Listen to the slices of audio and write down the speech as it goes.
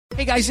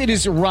Hey guys, it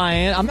is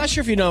Ryan. I'm not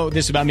sure if you know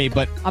this about me,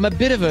 but I'm a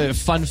bit of a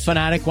fun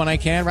fanatic when I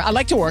can. I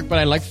like to work, but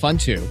I like fun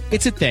too.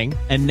 It's a thing.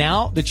 And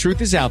now the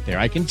truth is out there.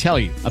 I can tell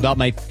you about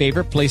my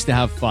favorite place to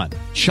have fun.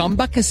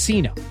 Chumba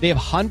Casino. They have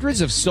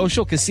hundreds of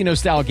social casino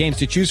style games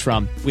to choose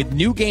from with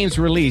new games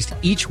released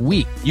each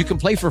week. You can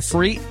play for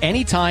free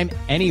anytime,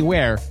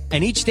 anywhere.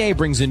 And each day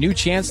brings a new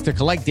chance to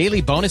collect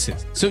daily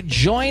bonuses. So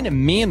join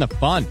me in the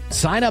fun.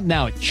 Sign up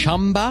now at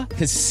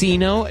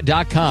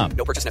ChumbaCasino.com.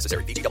 No purchase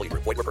necessary. VGW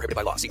Group. Void where prohibited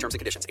by law. See terms and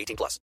conditions.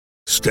 18+.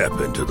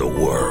 Step into the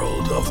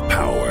world of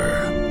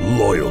power,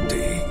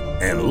 loyalty,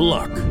 and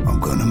luck. I'm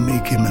gonna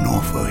make him an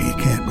offer he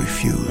can't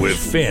refuse. With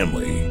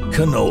family,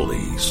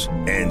 cannolis,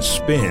 and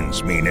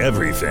spins mean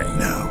everything.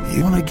 Now,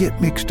 you wanna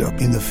get mixed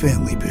up in the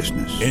family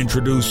business.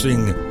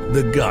 Introducing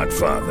The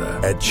Godfather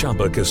at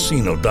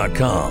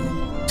ChumbaCasino.com.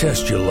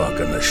 Test your luck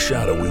in the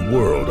shadowy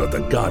world of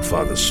The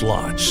Godfather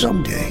slot.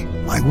 Someday,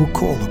 I will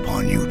call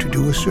upon you to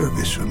do a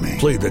service for me.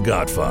 Play The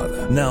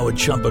Godfather now at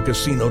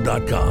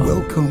ChumbaCasino.com.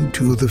 Welcome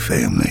to the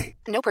family.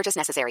 No purchase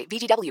necessary.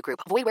 VGW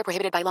Group. Void where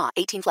prohibited by law.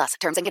 18+.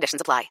 Terms and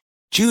conditions apply.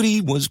 Judy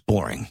was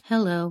boring.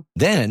 Hello.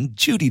 Then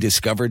Judy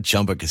discovered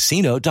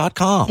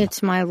ChumbaCasino.com.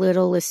 It's my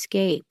little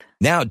escape.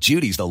 Now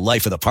Judy's the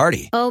life of the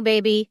party. Oh,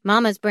 baby,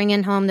 mama's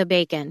bringing home the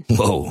bacon.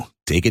 Whoa,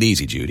 take it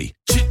easy, Judy.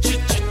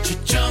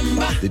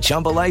 The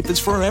Chumba life is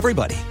for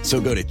everybody. So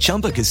go to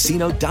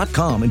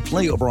ChumbaCasino.com and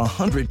play over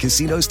 100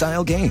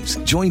 casino-style games.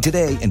 Join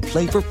today and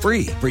play for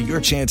free for your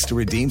chance to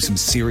redeem some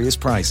serious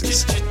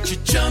prizes.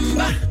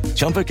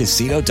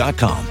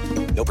 ChumbaCasino.com.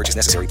 No purchase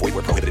necessary. Void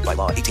where prohibited by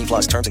law.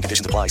 18+. Terms and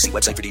conditions apply. See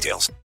website for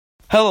details.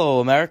 Hello,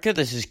 America.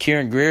 This is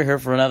Kieran Greer here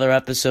for another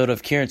episode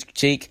of Kieran's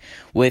Critique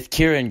with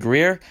Kieran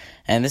Greer.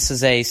 And this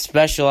is a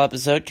special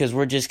episode because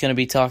we're just going to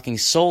be talking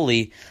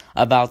solely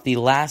about The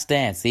Last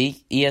Dance, the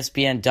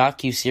ESPN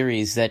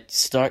docuseries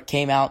that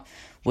came out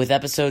with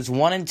episodes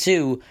 1 and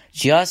 2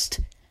 just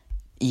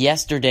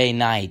yesterday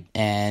night.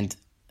 And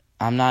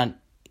I'm not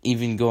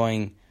even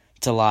going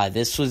to lie.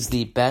 This was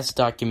the best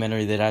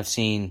documentary that I've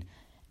seen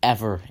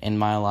ever in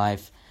my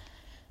life.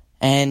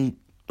 And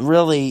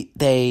really,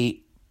 they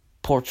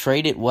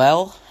portrayed it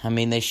well. I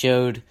mean, they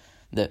showed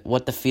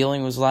what the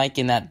feeling was like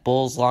in that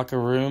Bulls locker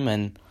room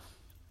and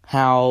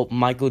how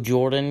Michael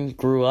Jordan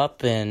grew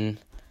up and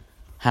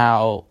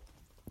how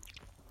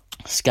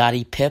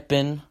Scottie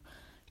Pippen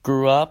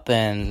grew up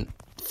and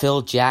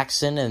Phil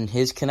Jackson and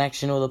his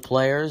connection with the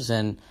players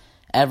and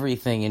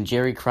everything, and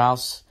Jerry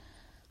Krause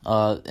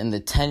and the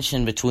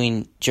tension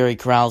between Jerry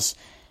Krause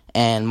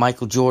and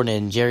Michael Jordan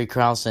and Jerry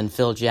Krause and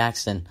Phil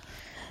Jackson.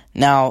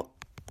 Now,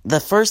 the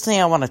first thing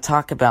I want to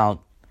talk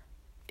about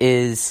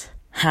is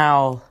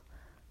how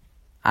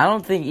I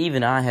don't think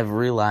even I have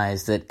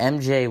realized that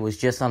MJ was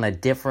just on a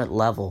different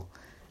level.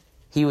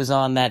 He was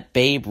on that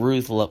Babe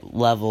Ruth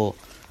level,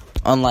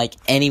 unlike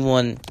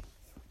anyone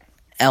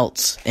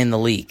else in the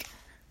league,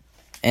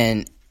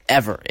 and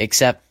ever,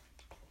 except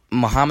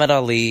Muhammad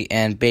Ali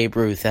and Babe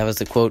Ruth. That was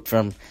the quote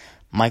from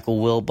Michael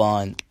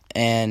Wilbon.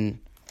 And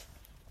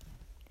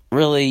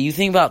really, you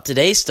think about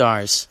today's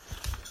stars,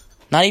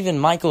 not even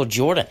Michael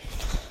Jordan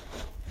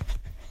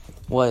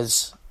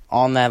was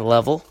on that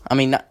level. I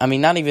mean,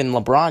 not even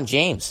LeBron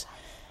James.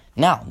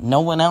 Now,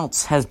 no one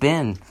else has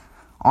been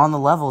on the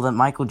level that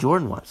Michael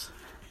Jordan was.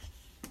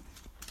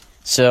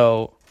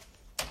 So,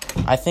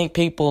 I think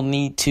people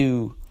need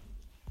to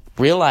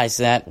realize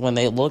that when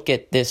they look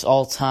at this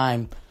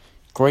all-time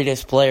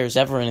greatest players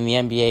ever in the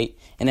NBA,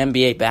 in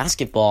NBA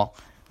basketball.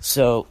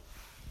 So,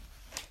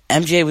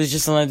 MJ was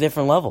just on a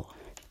different level.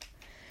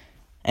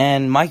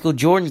 And Michael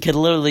Jordan could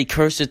literally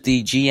curse at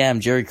the GM,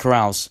 Jerry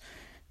Krause,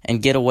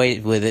 and get away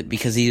with it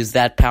because he is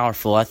that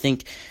powerful. I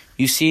think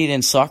you see it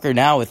in soccer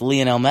now with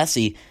Lionel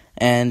Messi,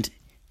 and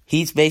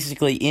he's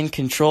basically in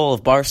control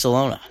of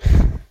Barcelona.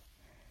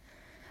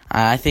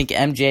 I think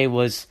MJ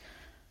was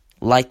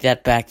like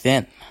that back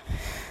then.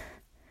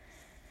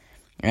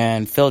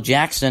 And Phil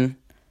Jackson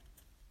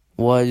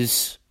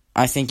was,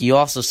 I think you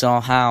also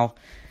saw how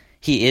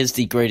he is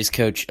the greatest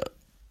coach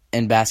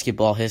in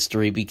basketball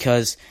history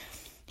because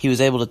he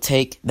was able to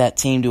take that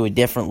team to a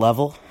different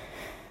level.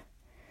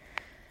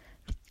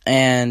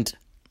 And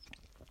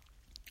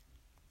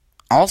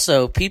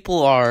also,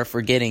 people are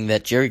forgetting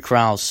that Jerry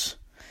Krause,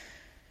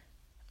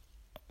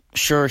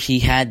 sure, he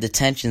had the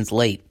tensions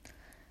late,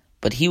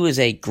 but he was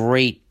a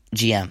great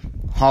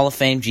GM, Hall of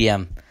Fame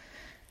GM.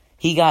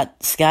 He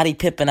got Scottie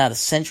Pippen out of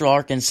Central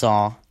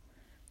Arkansas,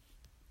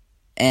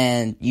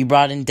 and you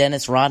brought in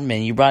Dennis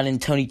Rodman, you brought in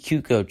Tony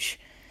Kukoc,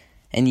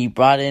 and you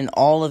brought in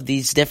all of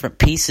these different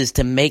pieces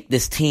to make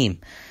this team.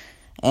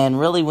 And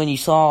really, when you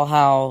saw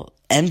how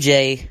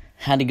MJ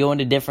had to go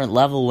into a different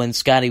level when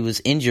Scottie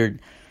was injured,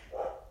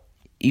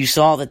 you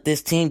saw that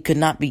this team could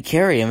not be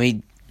carried. I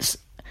mean,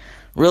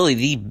 really,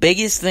 the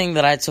biggest thing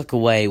that I took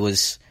away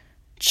was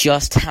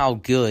just how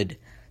good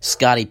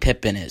Scottie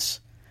Pippen is.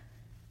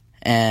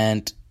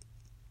 And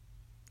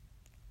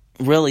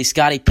really,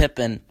 Scottie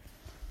Pippen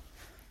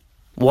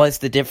was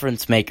the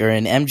difference maker,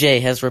 and MJ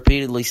has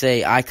repeatedly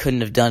said, I couldn't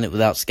have done it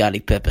without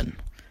Scottie Pippen.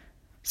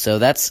 So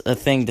that's a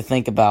thing to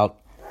think about.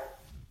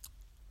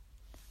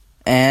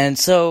 And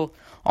so,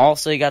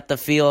 also you got the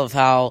feel of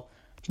how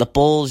the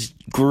Bulls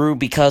grew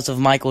because of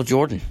Michael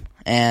Jordan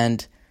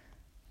and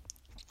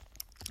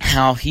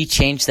how he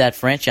changed that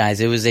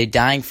franchise. It was a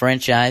dying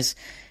franchise,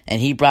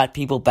 and he brought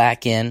people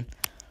back in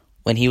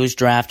when he was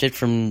drafted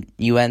from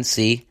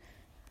UNC.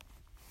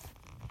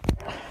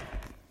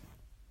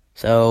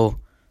 So,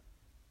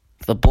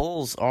 the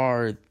Bulls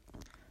are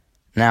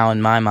now,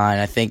 in my mind,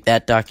 I think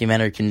that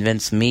documentary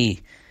convinced me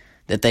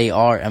that they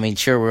are. I mean,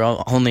 sure,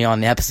 we're only on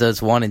the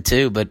episodes 1 and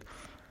 2, but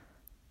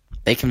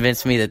they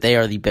convinced me that they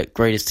are the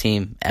greatest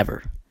team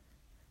ever.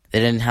 They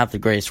didn't have the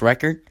greatest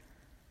record.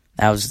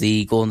 That was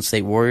the Golden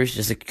State Warriors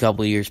just a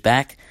couple of years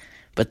back.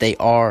 But they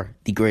are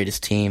the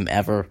greatest team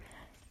ever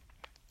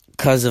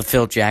because of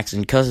Phil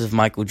Jackson, because of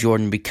Michael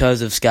Jordan,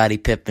 because of Scottie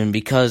Pippen,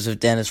 because of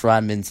Dennis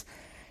Rodman's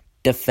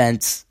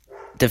defensive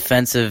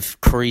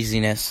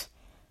craziness.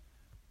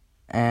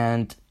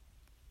 And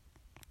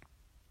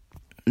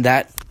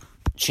that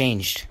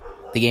changed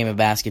the game of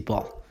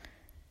basketball.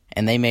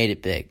 And they made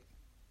it big.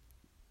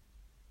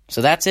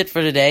 So that's it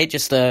for today.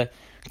 Just a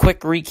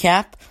quick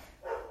recap.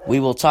 We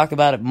will talk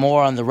about it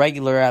more on the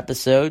regular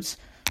episodes.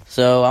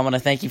 So I want to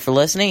thank you for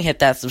listening. Hit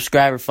that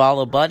subscribe or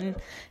follow button.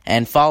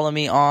 And follow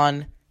me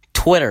on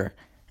Twitter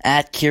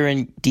at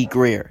Kieran D.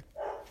 Greer.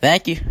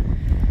 Thank you.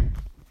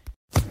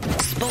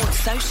 Sports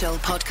Social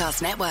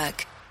Podcast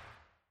Network.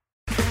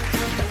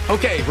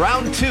 Okay,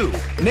 round 2.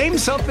 Name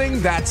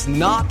something that's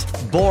not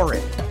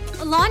boring.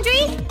 A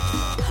laundry?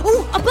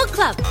 Ooh, a book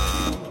club.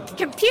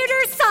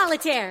 Computer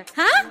solitaire,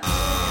 huh?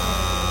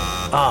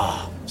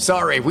 Ah,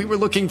 sorry, we were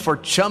looking for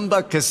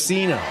Chumba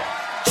Casino.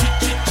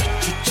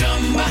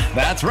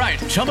 That's right,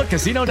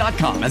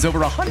 ChumbaCasino.com has over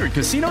 100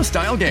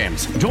 casino-style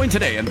games. Join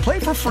today and play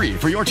for free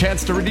for your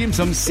chance to redeem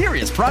some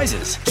serious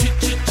prizes.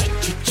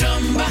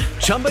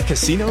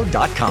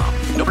 ChumbaCasino.com.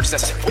 No purchase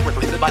necessary. Void where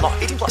prohibited by law.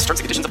 18+ terms and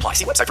conditions apply.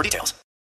 See website for details.